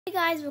Hey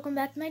guys, welcome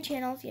back to my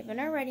channel. If you haven't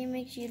already,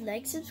 make sure you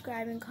like,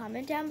 subscribe, and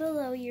comment down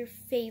below your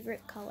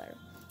favorite color.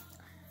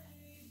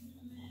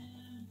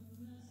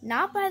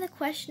 Not by the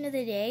question of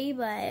the day,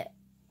 but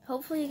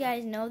hopefully you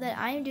guys know that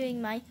I am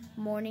doing my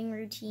morning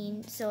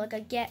routine. So like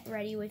a get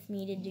ready with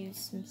me to do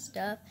some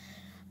stuff.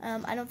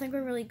 I don't think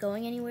we're really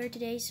going anywhere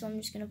today, so I'm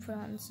just going to put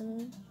on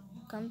some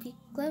comfy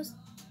clothes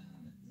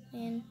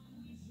and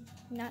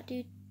not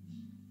do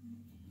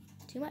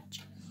too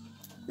much.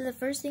 The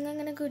first thing I'm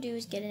going to go do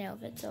is get an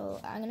outfit.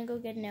 So I'm going to go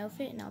get an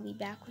outfit and I'll be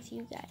back with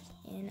you guys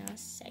in a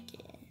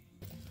second.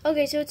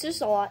 Okay, so it's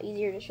just a lot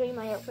easier to show you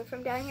my outfit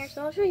from down here,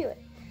 so I'll show you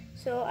it.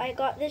 So I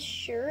got this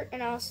shirt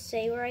and I'll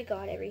say where I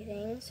got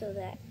everything so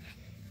that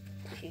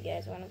if you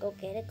guys want to go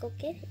get it, go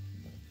get it.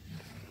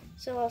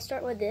 So I'll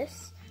start with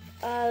this.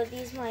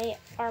 These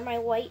are my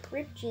white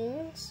ripped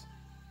jeans.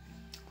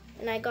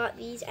 And I got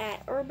these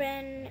at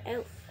Urban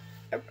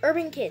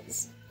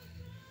Kids.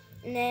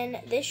 And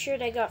then this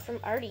shirt I got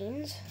from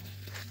Ardene's,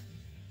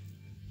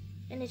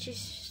 and it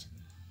just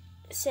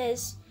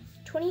says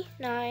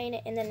 29,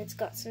 and then it's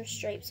got some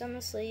stripes on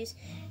the sleeves,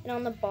 and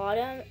on the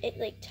bottom it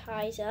like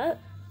ties up.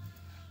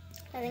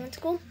 I think it's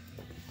cool.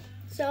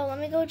 So let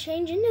me go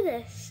change into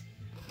this.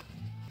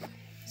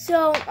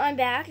 So I'm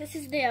back. This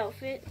is the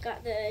outfit.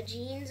 Got the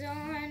jeans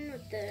on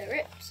with the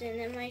rips, and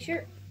then my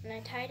shirt, and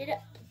I tied it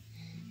up,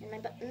 and my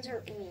buttons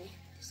hurt me.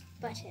 This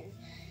button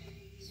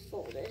is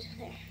folded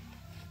there.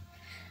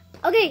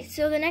 Okay,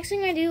 so the next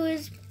thing I do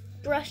is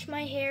brush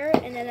my hair,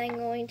 and then I'm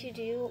going to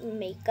do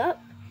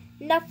makeup.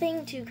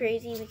 Nothing too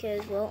crazy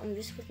because, well, I'm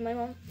just with my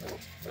mom.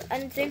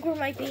 I think we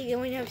might be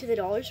going out to the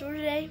dollar store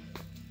today.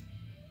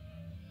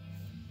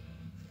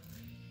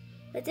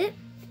 That's it.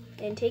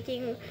 And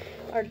taking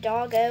our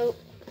dog out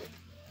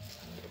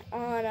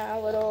on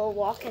a little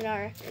walk in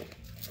our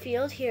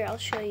field. Here, I'll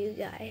show you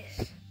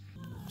guys.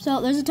 So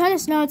there's a ton of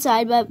snow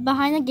outside, but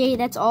behind the gate,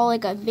 that's all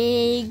like a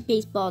big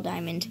baseball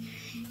diamond.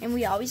 And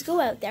we always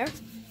go out there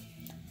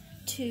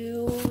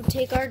to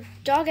take our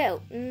dog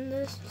out in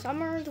the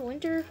summer, the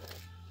winter.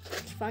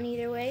 It's fun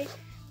either way.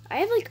 I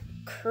have like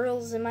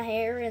curls in my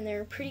hair, and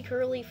they're pretty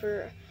curly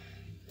for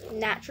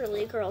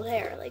naturally curled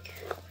hair.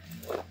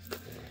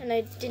 And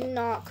I did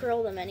not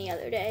curl them any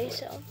other day,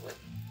 so.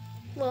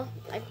 Well,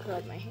 I've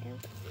curled my hair,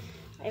 but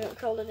I haven't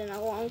curled it in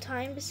a long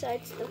time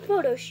besides the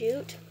photo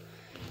shoot.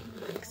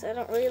 Because I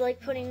don't really like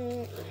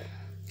putting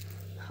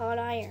hot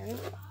iron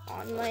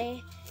on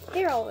my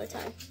hair all the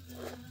time.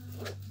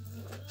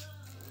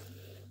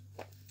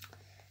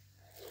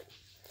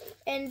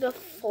 And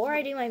before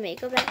I do my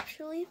makeup,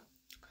 actually,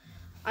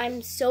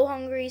 I'm so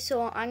hungry,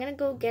 so I'm gonna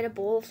go get a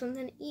bowl of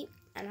something to eat.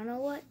 I don't know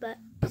what, but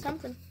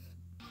something.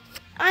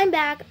 I'm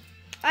back.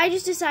 I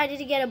just decided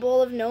to get a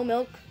bowl of no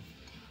milk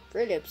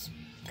Fruit Loops,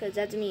 because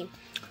that's me.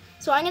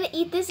 So I'm gonna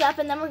eat this up,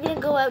 and then we're gonna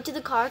go out to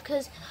the car,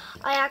 because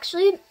I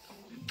actually,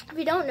 if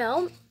you don't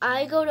know,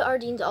 I go to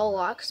Ardene's a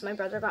lot because my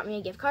brother got me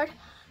a gift card.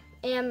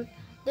 And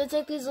there's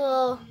like these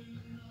little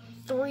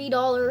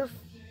 $3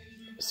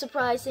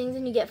 surprise things,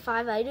 and you get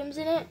 5 items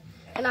in it.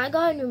 And I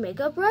got a new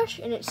makeup brush,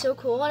 and it's so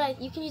cool.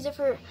 And you can use it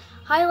for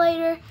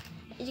highlighter,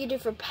 you can do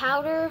it for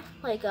powder,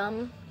 like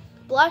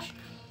blush,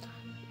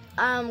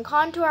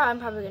 contour. I'm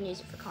probably gonna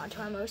use it for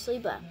contour mostly,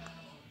 but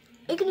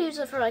you can use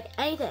it for like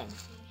anything.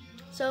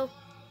 So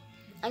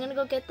I'm gonna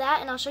go get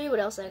that, and I'll show you what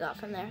else I got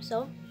from there.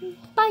 So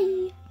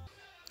bye.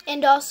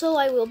 And also,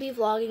 I will be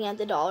vlogging at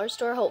the dollar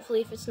store,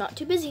 hopefully, if it's not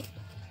too busy.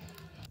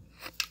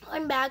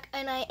 I'm back,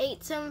 and I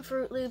ate some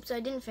Fruit Loops. I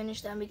didn't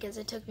finish them because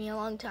it took me a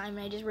long time,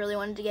 and I just really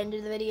wanted to get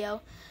into the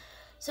video.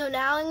 So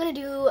now I'm going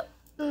to do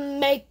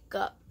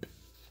makeup.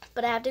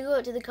 But I have to go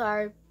out to the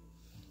car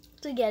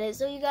to get it,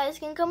 so you guys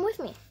can come with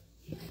me.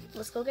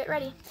 Let's go get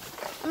ready.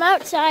 I'm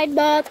outside,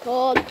 but it's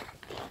cold.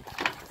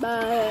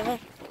 That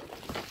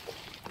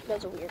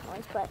was a weird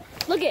noise, but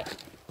look it.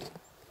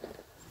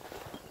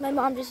 My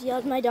mom just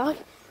yelled at my dog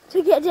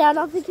to get down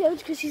off the couch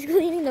because she's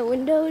cleaning the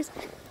windows.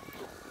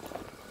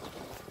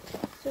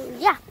 So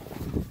yeah,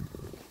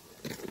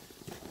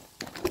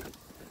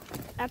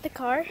 at the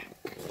car.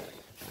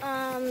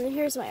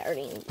 Here's my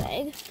Ardene's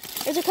bag.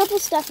 There's a couple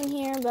stuff in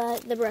here,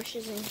 but the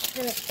brushes and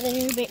the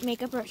new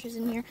makeup brushes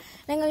in here.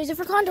 And I'm gonna use it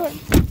for contour.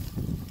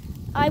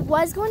 I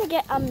was going to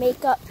get a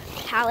makeup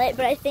palette,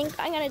 but I think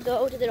I'm gonna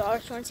go to the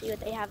dollar store and see what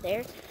they have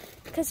there,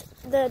 because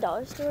the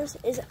dollar stores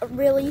is a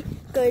really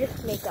good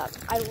makeup.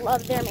 I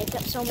love their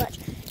makeup so much,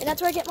 and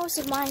that's where I get most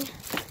of mine.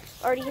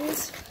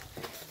 Ardene's.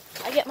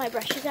 I get my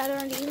brushes out of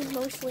Ardene's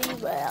mostly,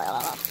 but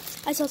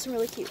I saw some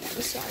really cute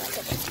ones, so I like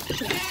it.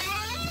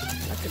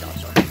 That's the dollar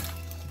store.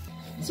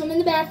 So I'm in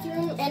the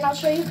bathroom, and I'll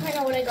show you kind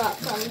of what I got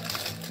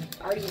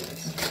from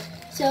Ardene's.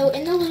 So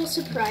in the little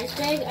surprise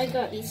bag, I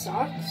got these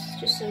socks,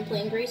 just some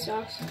plain gray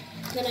socks.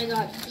 Then I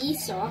got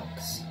these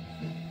socks.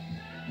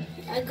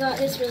 I got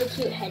this really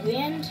cute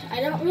headband.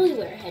 I don't really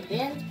wear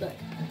headbands, but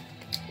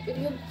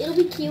it'll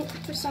be cute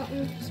for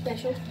something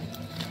special.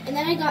 And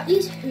then I got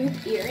these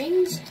hoop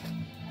earrings.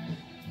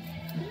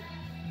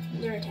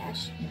 They're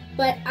attached.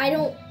 But I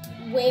don't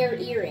wear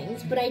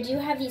earrings, but I do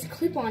have these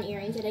clip-on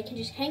earrings that I can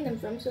just hang them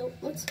from, so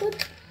let's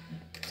look.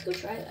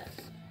 Let's go try that.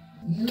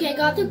 Okay, I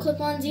got the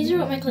clip-ons. These are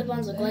what my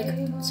clip-ons look like.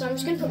 So I'm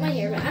just gonna put my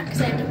hair back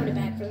because I have to put it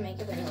back for the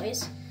makeup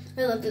anyways.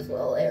 I love this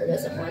little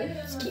iridescent one.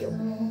 It's cute.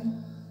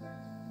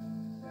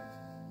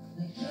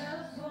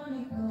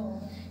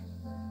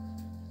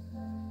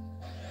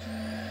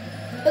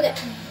 Okay,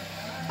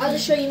 I'll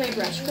just show you my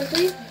brush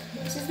quickly.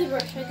 This is the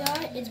brush I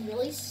got. It's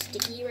really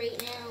sticky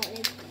right now and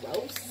it's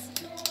gross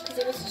because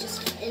it was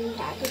just in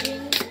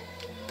packaging.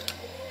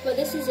 But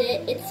this is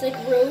it. It's like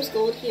rose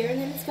gold here, and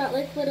then it's got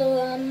like little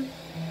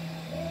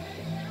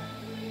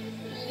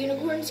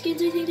unicorn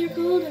skins, I think they're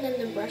called, and then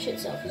the brush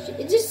itself is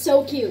it's just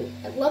so cute.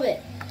 I love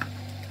it.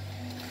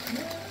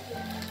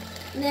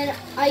 And then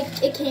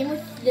it came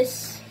with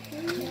this.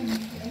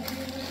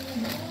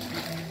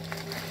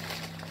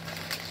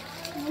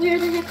 Where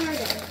the heck are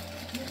they?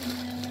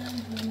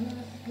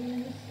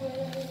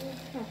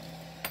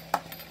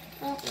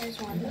 Oh, there's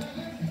one.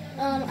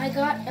 I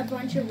got a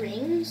bunch of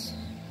rings.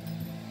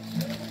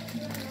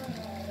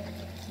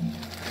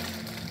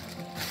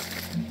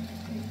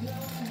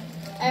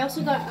 I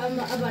also got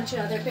a bunch of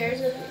other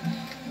pairs of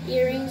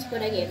earrings,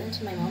 but I gave them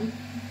to my mom.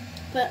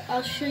 But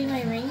I'll show you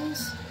my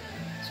rings.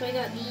 So I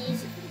got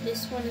these.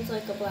 This one is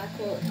like a black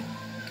little,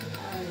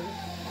 I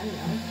don't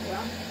know,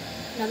 rock.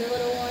 Another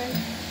little one.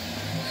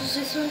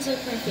 This one's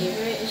like my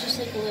favorite. It's just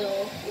like a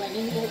little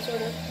lightning bolt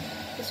sort of.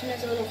 This one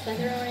has a little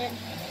feather on it.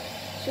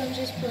 This one's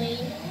just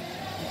plain.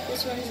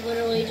 This one's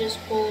literally just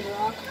gold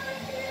rock.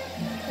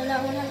 And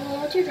that one has a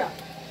little teardrop.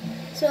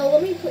 So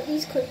let me put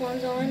these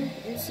clip-ons on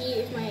and see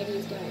if my idea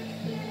is going to work.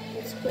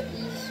 Let's put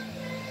these.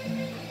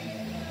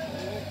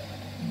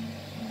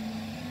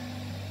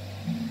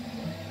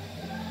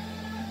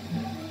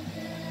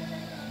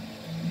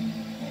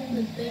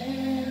 The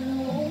band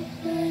will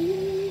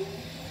play.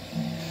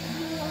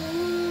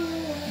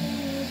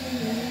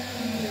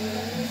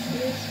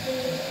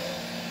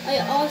 I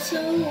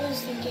also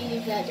was thinking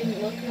if that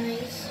didn't look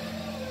nice.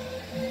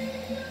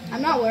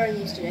 I'm not wearing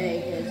these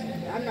today because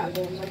I'm not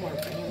going somewhere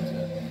fancy.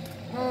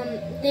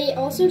 They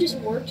also just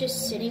work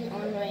just sitting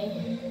on my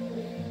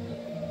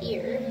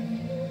ear.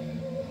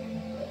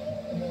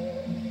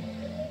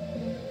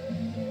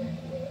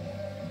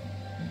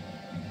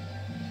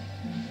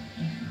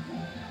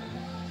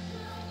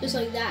 Just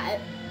like that.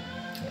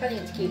 I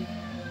think it's cute.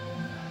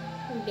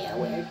 Yeah,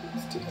 weird.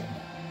 It's too tight.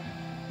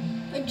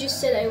 I just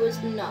said I was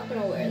not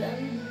gonna wear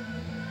them.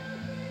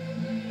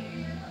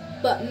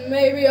 But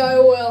maybe I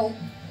will.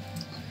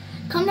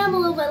 Comment down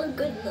below if I look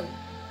good in them.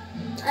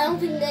 I don't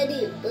think I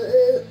do, but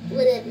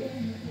whatever.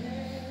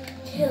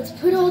 Okay, let's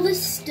put all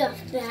this stuff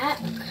back.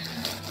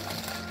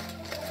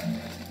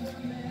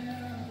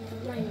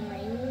 My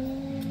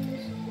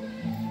rings.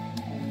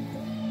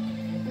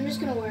 I'm just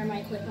gonna wear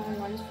my clip-on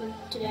ones for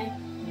today.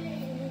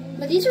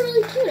 But these are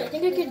really cute. I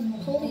think I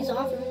could pull these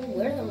off and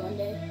wear them one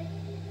day.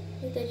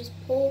 I think they just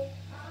pull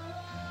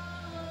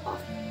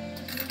off.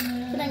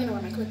 But I'm gonna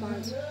wear my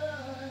clip-ons.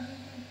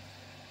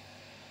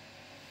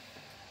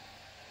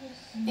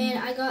 And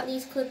I got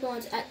these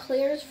clip-ons at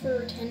Claire's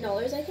for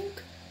 $10, I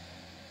think.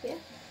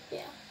 Yeah.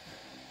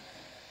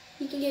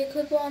 You can get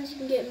clip-ons, you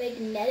can get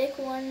magnetic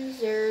ones.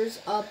 There's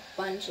a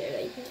bunch of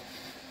it.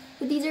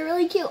 But these are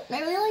really cute. I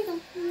really like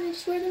them. I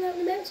just wear them out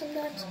and about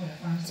sometimes.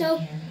 So,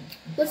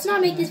 let's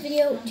not make this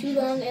video too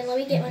long, and let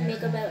me get my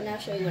makeup out and I'll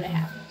show you what I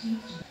have.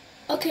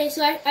 Okay,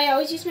 so I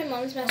always use my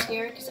mom's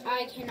mascara because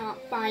I cannot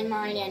find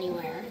mine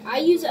anywhere. I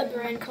use a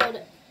brand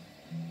called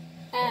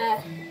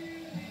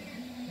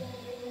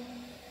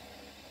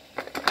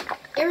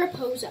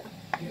Aeroposa.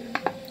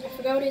 I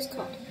forgot what it's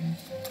called.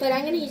 But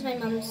I'm going to use my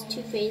mom's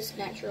Too Faced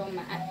Natural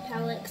Matte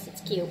palette because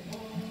it's cute.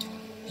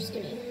 I'm just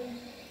going to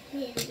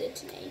use it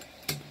today.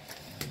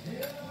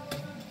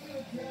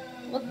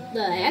 What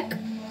the heck?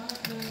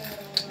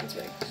 That's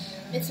weird.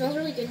 It smells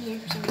really good in here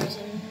for some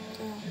reason.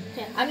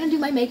 Okay, I'm going to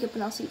do my makeup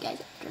and I'll see you guys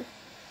after.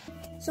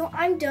 So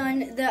I'm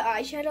done. The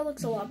eyeshadow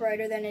looks a lot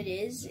brighter than it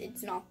is.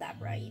 It's not that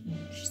bright.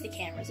 It's just the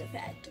camera's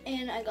effect.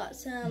 And I got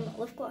some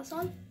lip gloss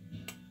on.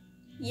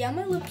 Yeah,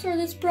 my lips are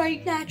this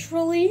bright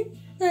naturally.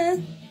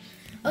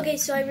 Okay,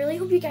 so I really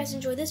hope you guys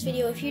enjoyed this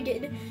video. If you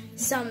did,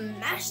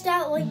 smash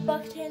that like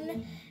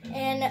button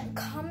and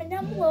comment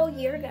down below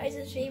your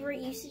guys' favorite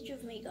usage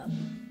of makeup.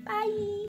 Bye!